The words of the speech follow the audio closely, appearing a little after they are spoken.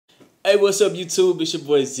Hey, what's up YouTube? It's your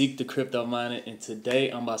boy Zeke the Crypto Miner, and today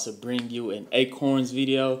I'm about to bring you an Acorns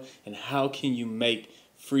video and how can you make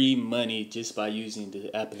free money just by using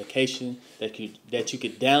the application that you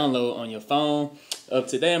could download on your phone.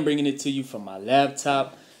 Today I'm bringing it to you from my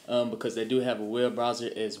laptop because they do have a web browser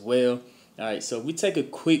as well. Alright, so we take a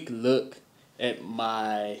quick look at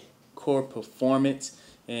my core performance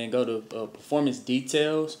and go to performance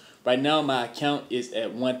details. Right now my account is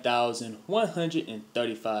at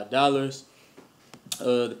 $1,135.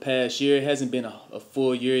 The past year, it hasn't been a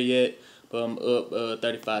full year yet, but I'm up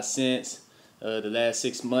 35 cents. The last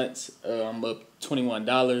 6 months, I'm up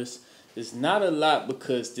 $21. It's not a lot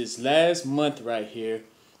because this last month right here,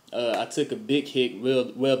 I took a big hit.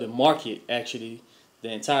 Well, the market actually,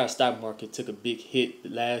 the entire stock market took a big hit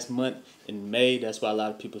last month in May. That's why a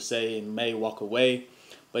lot of people say in May walk away.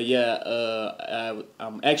 But yeah,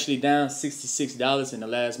 I'm actually down $66 in the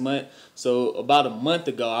last month. So about a month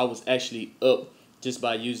ago, I was actually up just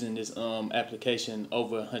by using this application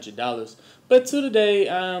over $100. But to today,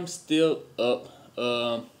 I'm still up.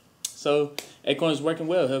 So Acorns is working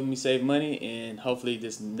well, helping me save money, and hopefully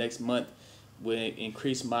this next month will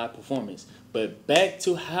increase my performance. But back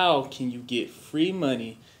to how can you get free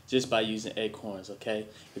money just by using Acorns, okay?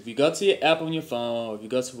 If you go to your app on your phone, or if you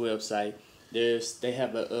go to the website, they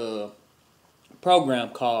have a program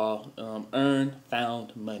called Earn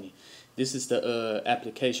Found Money. This is the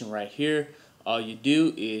application right here. All you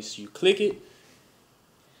do is you click it,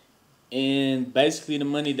 and basically the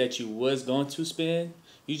money that you was going to spend,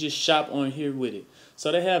 you just shop on here with it.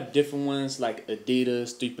 So they have different ones like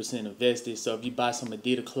Adidas, 3% invested. So if you buy some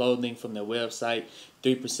Adidas clothing from their website,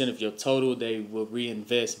 3% of your total they will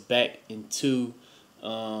reinvest back into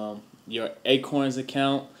your Acorns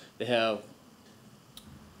account. They have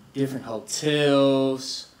different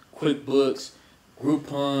hotels, QuickBooks,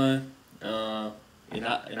 Groupon, and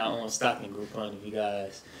I own stock in Groupon. If you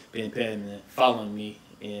guys been paying and following me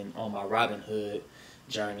on my Robinhood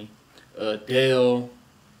journey, Dell,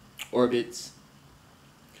 Orbitz.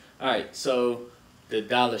 All right, so the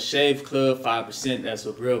Dollar Shave Club, 5%. That's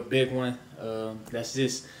a real big one. That's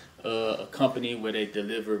just a company where they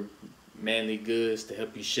deliver manly goods to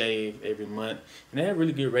help you shave every month, and they have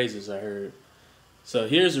really good razors, I heard. So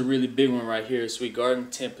here's a really big one right here, Sweet Garden,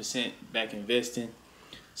 10% back investing.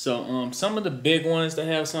 So some of the big ones, they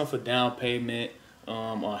have some for down payment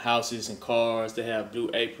on houses and cars. They have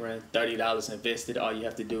Blue Apron, $30 invested. All you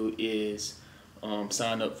have to do is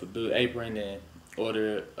sign up for Blue Apron and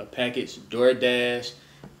order a package. DoorDash,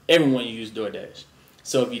 everyone use DoorDash.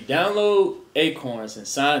 So if you download Acorns and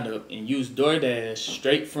sign up and use DoorDash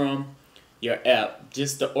straight from your app,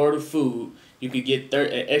 just to order food, you could get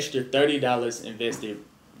an extra $30 invested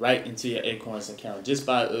right into your Acorns account just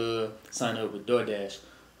by signing up with DoorDash.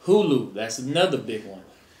 Hulu, that's another big one.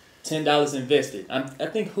 $10 invested. I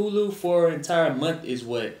think Hulu for an entire month is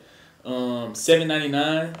what,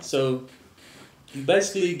 $7.99. So you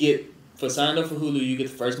basically get, for signing up for Hulu, you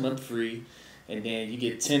get the first month free, and then you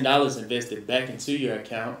get $10 invested back into your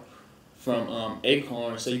account from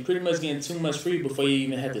Acorns. So you pretty much getting too much free before you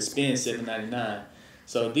even have to spend $7.99.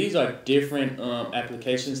 So these are different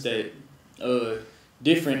applications that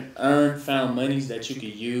different earn found monies that you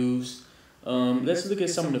could use. Let's look at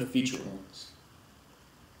some of the featured ones.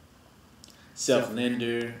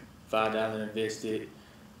 Self-lender, $5 invested.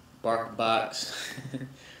 BarkBox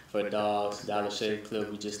for dogs. Dollar Shave Club,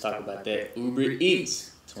 we just talked about that. Uber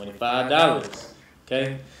Eats, $25.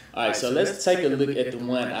 Okay. All right, so let's take a look at the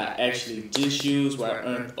one I actually just used where I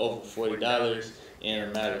earned over $40 in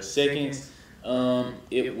a matter of seconds.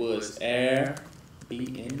 It was Airbnb,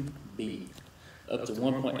 up to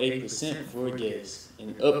 1.8% for a guest.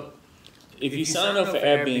 And up, if you sign up for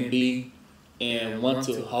Airbnb and want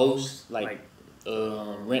to host, like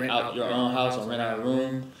rent out your own house or rent out a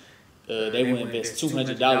room, they will invest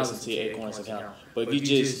 $200 into your Acorns account. But if you're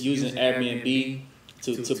just using Airbnb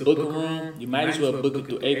to book a room, you might as well book it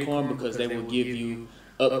through Acorn because they will give you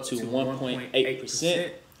up to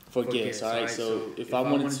 1.8% for guests. All right, so if I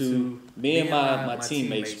wanted to, me and my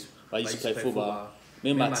teammates, I used to play football, me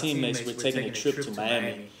and my teammates were taking a trip to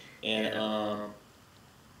Miami, and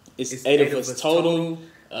it's 8 of us total.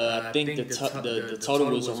 I think the total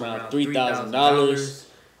was around $3,000,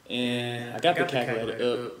 and I got the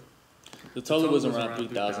calculator up. The total was around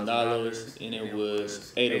 $3,000, and it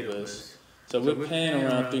was 8 of us. So we're paying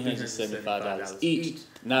around $375 each.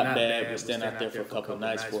 Not bad. We're staying out there for a couple of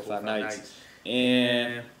nights, 4 or 5 nights.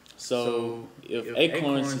 And so if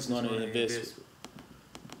Acorns is going to invest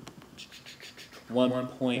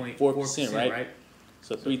 1.4%, right?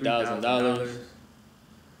 So $3,000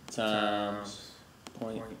 times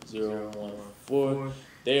 0.014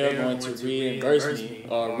 they are going to reimburse me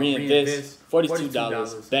or reinvest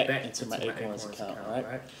 $42 back into my Acorns account. All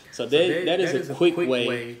right. So that is a quick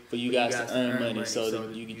way for you guys to earn money. So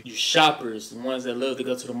that you shoppers, the ones that love to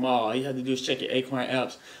go to the mall, all you have to do is check your Acorn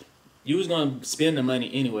apps. You was gonna spend the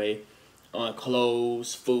money anyway on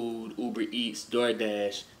clothes, food, Uber Eats,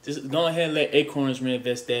 DoorDash. Just go ahead and let Acorns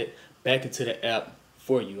reinvest that back into the app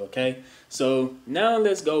for you, okay? So now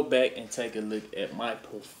let's go back and take a look at my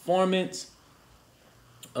performance.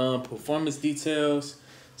 Performance details.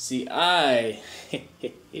 See, I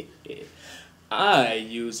I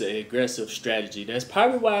use an aggressive strategy. That's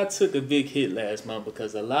probably why I took a big hit last month,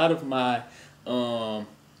 because a lot of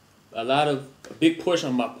a big portion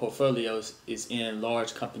of my portfolios is in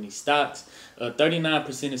large company stocks.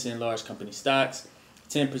 39% is in large company stocks,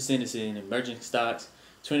 10% is in emerging stocks,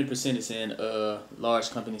 20% is in large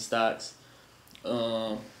company stocks.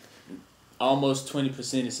 Almost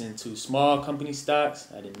 20% is into small company stocks.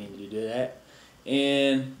 I didn't mean to do that.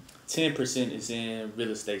 And 10% is in real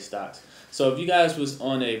estate stocks. So if you guys was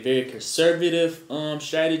on a very conservative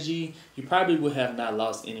strategy, you probably would have not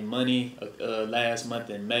lost any money last month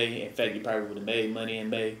in May. In fact, you probably would have made money in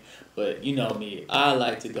May. But you know me, I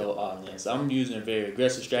like to go all in. So I'm using a very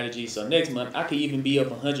aggressive strategy. So next month, I could even be up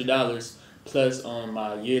 $100 plus on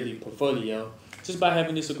my yearly portfolio just by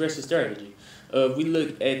having this aggressive strategy. If we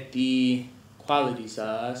look at the quality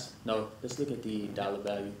size, no, let's look at the dollar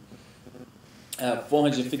value. I have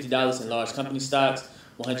 $450 in large company stocks,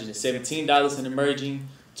 $117 in emerging,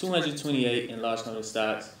 $228 in large company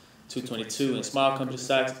stocks, $222 in small company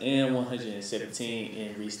stocks, and $117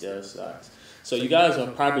 in resale stocks. So you guys are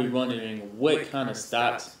probably wondering what kind of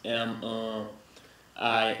stocks am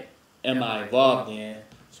I involved in.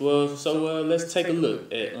 So let's take a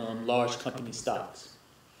look at large company stocks.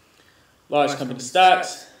 Large company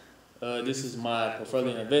stocks. This is my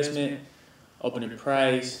portfolio investment. Opening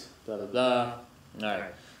price. Blah blah blah. All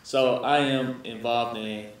right. So I am involved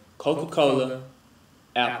in Coca-Cola,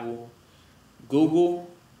 Apple, Google,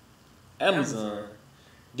 Amazon,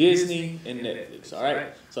 Disney, and Netflix. All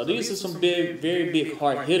right. So these are some very big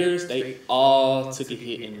hard hitters. They all took a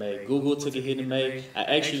hit in May. Google took a hit in May. I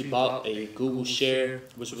actually bought a Google share,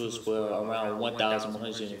 which was for around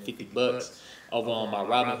 $1,150 over on my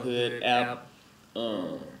Robinhood app.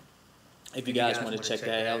 If you guys want to check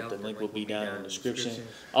that out, the link will be down in the description.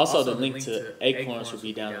 Also, the link to Acorns will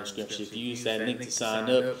be down in the description. If you use that link to sign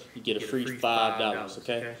up, you get a free $5,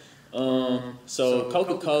 okay? So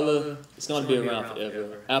Coca-Cola is going to be around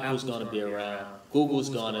forever. Apple's going to be around. Google's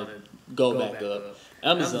going to go back up.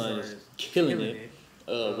 Amazon is killing it.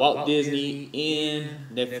 Walt Disney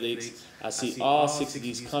and Netflix. I see all 6 of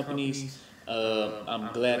these companies. I'm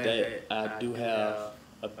glad that I do have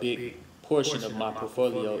a big portion of my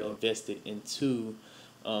portfolio invested into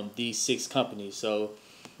these 6 companies. So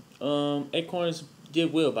Acorns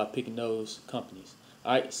did well by picking those companies.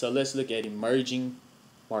 All right, so let's look at emerging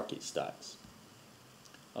market stocks.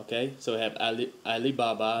 Okay, so we have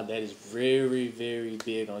Alibaba. That is very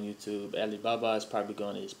big on YouTube. Alibaba is probably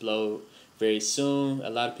going to explode very soon. A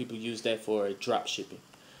lot of people use that for drop shipping.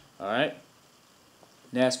 All right,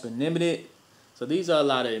 Naspers Limited. So these are a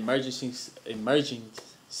lot of emerging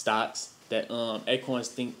stocks that Acorns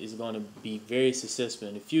think is going to be very successful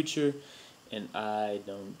in the future, and I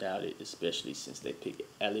don't doubt it, especially since they picked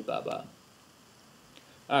Alibaba.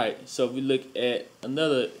 Alright, so if we look at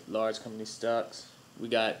another large company stocks, we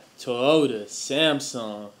got Toyota,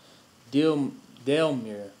 Samsung,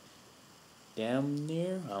 Damneer, I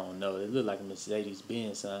don't know, it look like a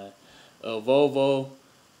Mercedes-Benz sign, Volvo,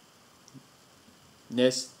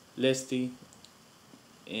 Nestle,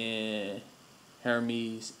 and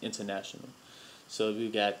Hermes International. So we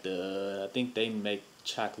got I think they make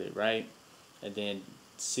chocolate, right? And then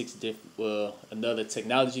 6 different, another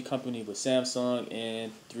technology company with Samsung,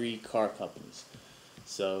 and 3 car companies.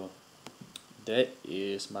 So that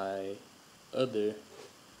is my other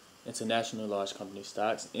international large company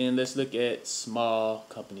stocks. And let's look at small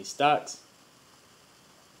company stocks.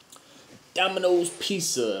 Domino's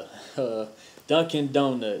Pizza, Dunkin'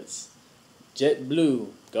 Donuts, JetBlue,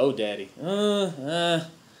 GoDaddy.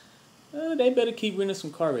 They better keep winning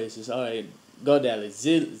some car races. All right, GoDaddy,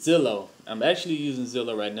 Zillow. I'm actually using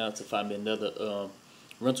Zillow right now to find me another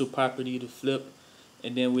rental property to flip.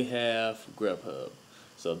 And then we have Grubhub.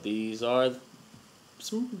 So these are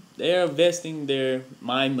they're investing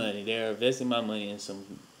my money. They're investing my money in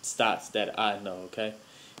some stocks that I know, okay?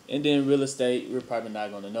 And then real estate, we're probably not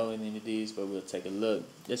going to know any of these, but we'll take a look.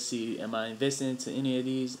 Let's see, am I investing into any of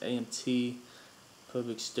these? AMT,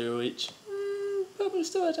 Public Storage. Public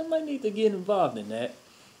Storage, I might need to get involved in that.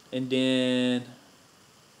 And then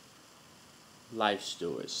life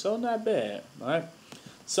storage. So not bad, all right?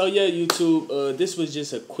 So yeah, YouTube, this was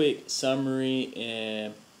just a quick summary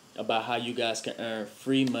and about how you guys can earn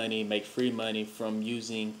free money, make free money from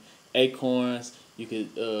using Acorns. You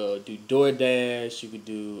could do DoorDash, you could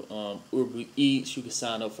do Uber Eats, you could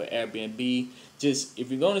sign up for Airbnb. Just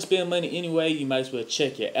if you're going to spend money anyway, you might as well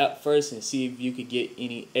check your app first and see if you could get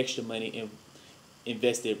any extra money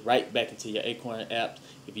invested right back into your Acorn app.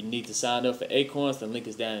 If you need to sign up for Acorns, the link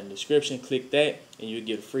is down in the description. Click that, and you'll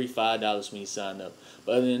get a free $5 when you sign up.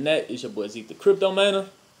 But other than that, it's your boy Zeke the Crypto Miner,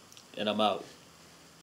 and I'm out.